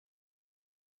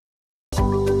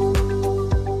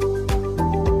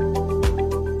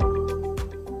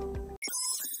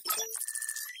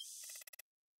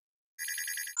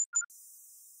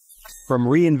From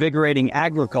reinvigorating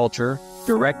agriculture,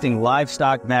 directing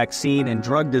livestock vaccine and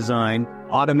drug design,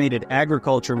 automated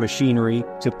agriculture machinery,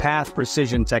 to path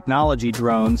precision technology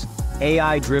drones,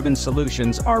 AI-driven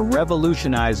solutions are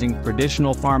revolutionizing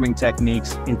traditional farming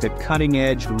techniques into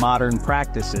cutting-edge modern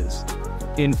practices.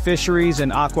 In fisheries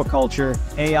and aquaculture,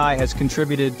 AI has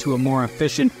contributed to a more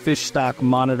efficient fish stock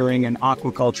monitoring and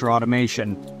aquaculture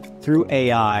automation. Through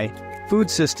AI, food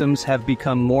systems have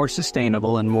become more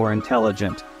sustainable and more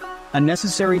intelligent, a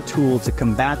necessary tool to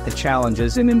combat the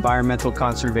challenges in environmental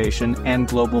conservation and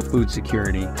global food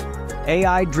security.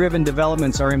 AI-driven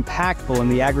developments are impactful in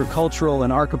the agricultural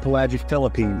and archipelagic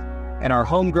Philippines, and our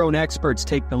homegrown experts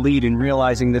take the lead in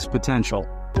realizing this potential.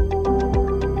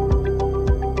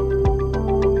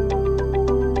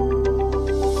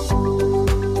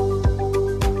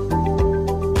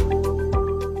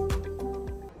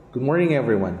 Good morning,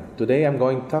 everyone. Today I'm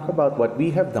going to talk about what we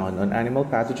have done on animal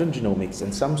pathogen genomics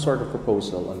and some sort of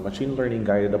proposal on machine learning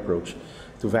guided approach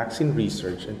to vaccine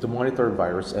research and to monitor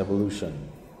virus evolution.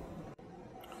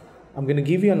 I'm going to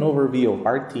give you an overview of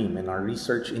our team and our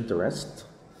research interest,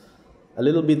 a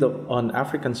little bit on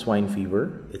African swine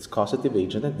fever, its causative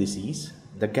agent and disease,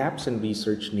 the gaps in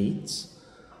research needs,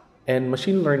 and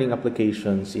machine learning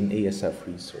applications in ASF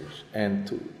research. And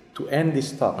to end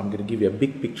this talk, I'm going to give you a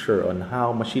big picture on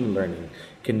how machine learning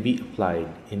can be applied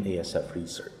in ASF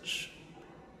research.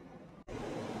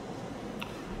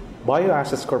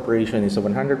 BioAssets Corporation is a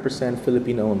 100%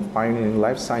 Filipino-owned pioneering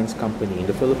life science company in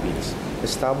the Philippines,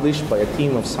 established by a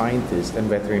team of scientists and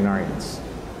veterinarians.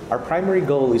 Our primary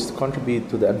goal is to contribute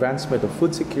to the advancement of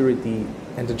food security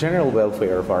and the general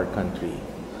welfare of our country.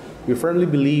 We firmly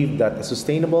believe that a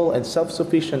sustainable and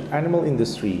self-sufficient animal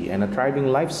industry and a thriving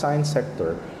life science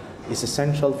sector is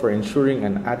essential for ensuring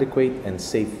an adequate and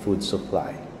safe food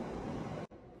supply.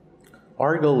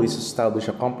 Our goal is to establish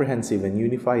a comprehensive and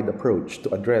unified approach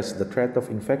to address the threat of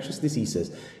infectious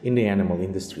diseases in the animal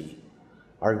industry.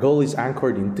 Our goal is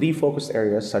anchored in three focus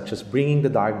areas such as bringing the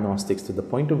diagnostics to the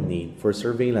point of need for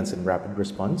surveillance and rapid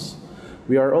response.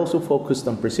 We are also focused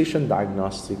on precision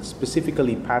diagnostics,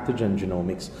 specifically pathogen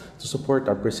genomics, to support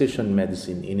our precision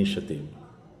medicine initiative.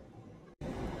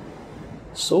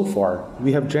 So far,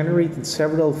 we have generated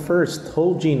several first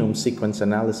whole genome sequence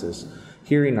analysis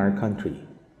here in our country,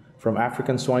 from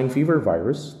African swine fever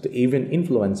virus to avian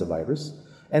influenza virus,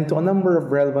 and to a number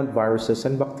of relevant viruses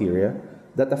and bacteria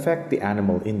that affect the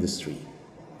animal industry.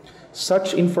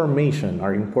 Such information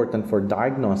are important for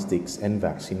diagnostics and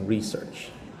vaccine research.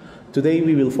 Today,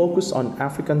 we will focus on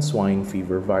African swine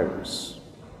fever virus.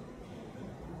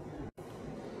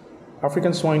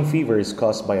 African swine fever is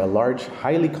caused by a large,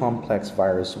 highly complex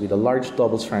virus with a large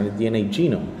double-stranded DNA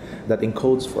genome that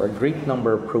encodes for a great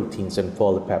number of proteins and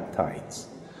polypeptides.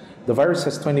 The virus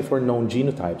has 24 known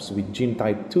genotypes, with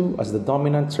genotype 2 as the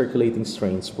dominant circulating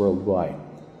strains worldwide.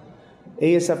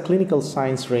 ASF clinical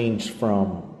signs range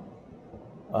from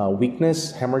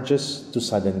weakness, hemorrhages, to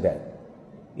sudden death.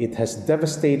 It has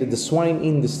devastated the swine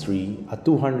industry, a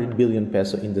 200 billion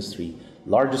peso industry,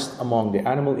 largest among the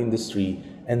animal industry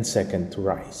and second to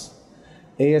rice.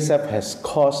 ASF has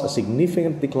caused a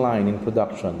significant decline in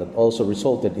production that also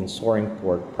resulted in soaring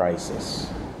pork prices.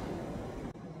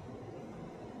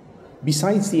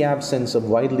 Besides the absence of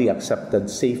widely accepted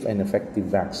safe and effective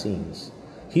vaccines,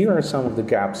 here are some of the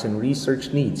gaps in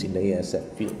research needs in the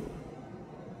ASF field.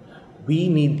 We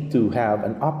need to have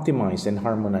an optimized and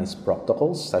harmonized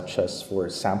protocols such as for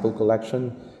sample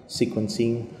collection,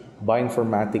 sequencing,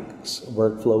 bioinformatics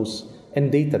workflows, and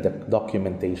data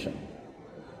documentation.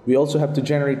 We also have to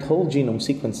generate whole genome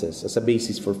sequences as a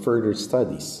basis for further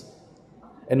studies,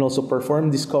 and also perform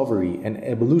discovery and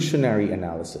evolutionary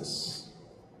analysis.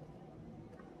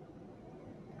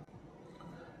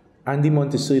 Andy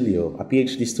Montesilio, a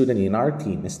PhD student in our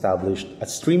team, established a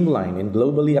streamlined and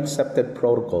globally accepted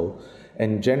protocol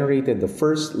and generated the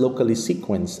first locally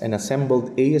sequenced and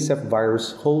assembled ASF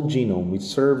virus whole genome, which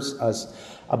serves as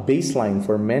a baseline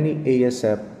for many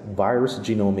ASF virus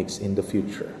genomics in the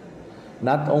future.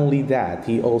 Not only that,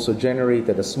 he also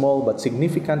generated a small but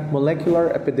significant molecular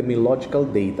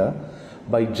epidemiological data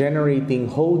by generating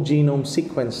whole genome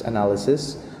sequence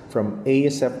analysis from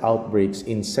ASF outbreaks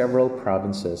in several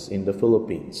provinces in the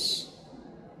Philippines.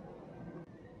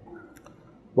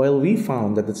 While we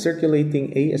found that the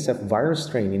circulating ASF virus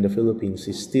strain in the Philippines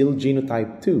is still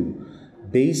genotype 2,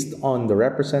 based on the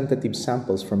representative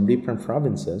samples from different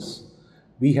provinces,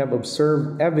 we have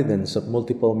observed evidence of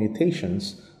multiple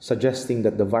mutations suggesting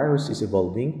that the virus is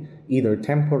evolving either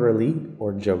temporally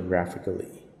or geographically.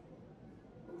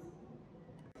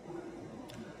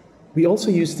 We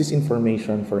also use this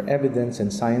information for evidence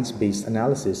and science-based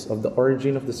analysis of the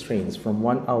origin of the strains from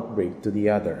one outbreak to the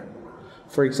other.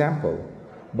 For example,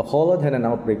 Bacolod had an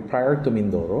outbreak prior to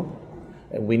Mindoro,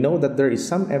 and we know that there is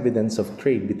some evidence of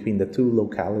trade between the two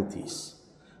localities.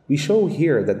 We show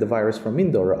here that the virus from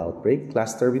Mindoro outbreak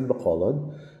clustered with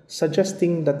Bacolod,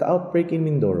 suggesting that the outbreak in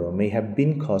Mindoro may have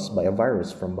been caused by a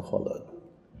virus from Bacolod.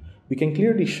 We can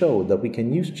clearly show that we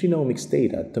can use genomics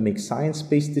data to make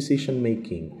science-based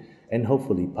decision-making and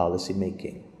hopefully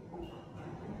policy-making.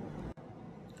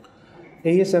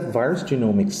 ASF virus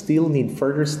genomics still need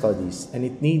further studies, and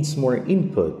it needs more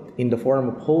input in the form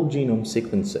of whole genome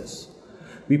sequences.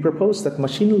 We propose that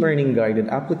machine learning-guided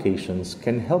applications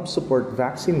can help support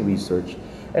vaccine research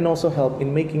and also help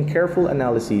in making careful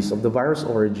analyses of the virus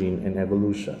origin and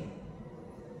evolution.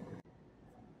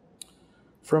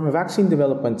 From a vaccine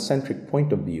development-centric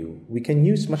point of view, we can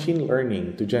use machine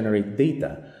learning to generate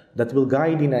data that will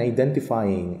guide in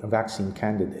identifying a vaccine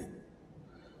candidate.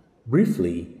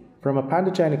 Briefly, from a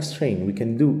pathogenic strain, we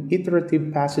can do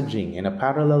iterative passaging and a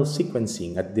parallel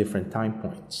sequencing at different time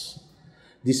points.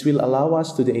 This will allow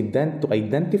us to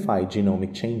identify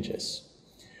genomic changes.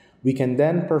 We can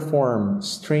then perform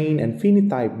strain and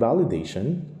phenotype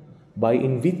validation by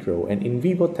in vitro and in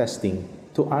vivo testing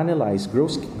to analyze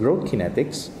growth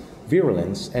kinetics,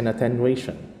 virulence, and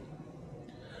attenuation.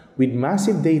 With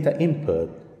massive data input,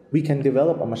 we can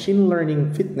develop a machine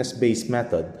learning fitness-based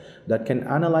method that can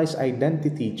analyze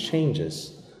identity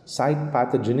changes, site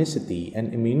pathogenicity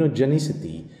and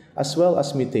immunogenicity, as well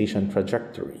as mutation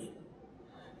trajectory.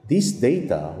 This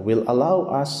data will allow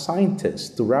us scientists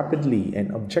to rapidly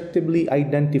and objectively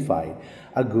identify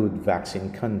a good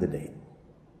vaccine candidate.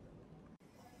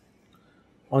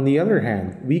 On the other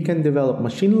hand, we can develop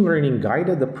machine learning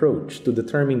guided approach to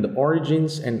determine the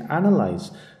origins and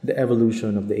analyze the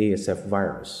evolution of the ASF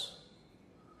virus.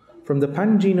 From the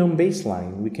pangenome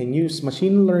baseline, we can use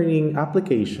machine learning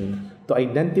application to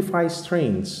identify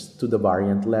strains to the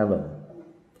variant level.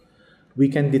 We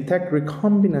can detect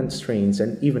recombinant strains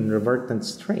and even revertant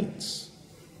strains.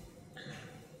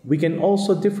 We can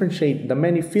also differentiate the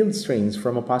many field strains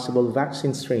from a possible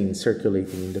vaccine strain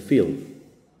circulating in the field.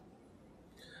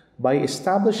 By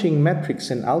establishing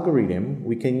metrics and algorithm,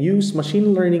 we can use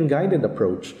machine learning guided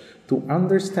approach to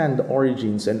understand the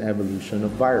origins and evolution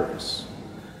of virus.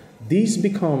 This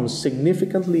becomes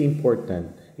significantly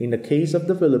important in the case of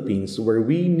the Philippines, where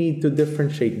we need to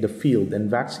differentiate the field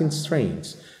and vaccine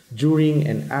strains during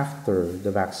and after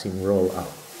the vaccine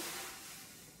rollout.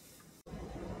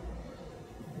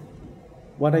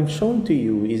 What I've shown to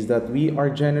you is that we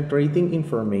are generating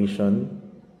information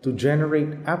to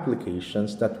generate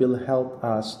applications that will help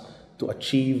us to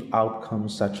achieve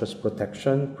outcomes such as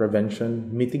protection,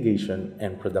 prevention, mitigation,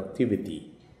 and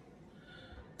productivity.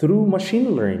 Through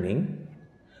machine learning,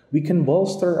 we can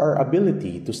bolster our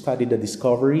ability to study the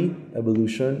discovery,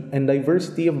 evolution, and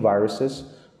diversity of viruses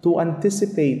to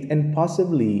anticipate and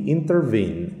possibly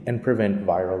intervene and prevent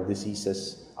viral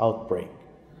diseases outbreak.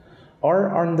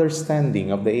 Our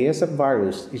understanding of the ASF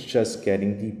virus is just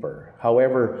getting deeper.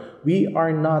 However, we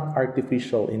are not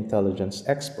artificial intelligence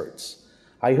experts.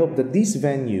 I hope that this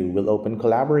venue will open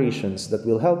collaborations that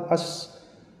will help us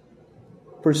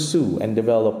pursue and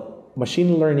develop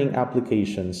machine learning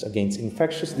applications against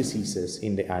infectious diseases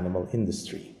in the animal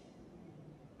industry.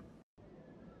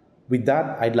 With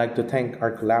that, I'd like to thank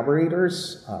our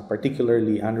collaborators,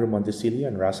 particularly Andrew Montecillo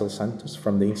and Russell Santos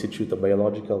from the Institute of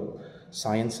Biological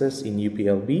Sciences in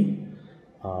UPLB.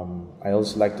 I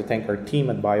also like to thank our team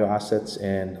at BioAssets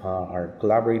and our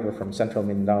collaborator from Central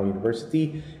Mindanao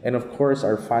University, and of course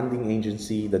our funding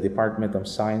agency, the Department of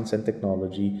Science and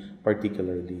Technology,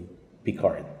 particularly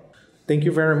PICARD. Thank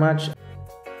you very much.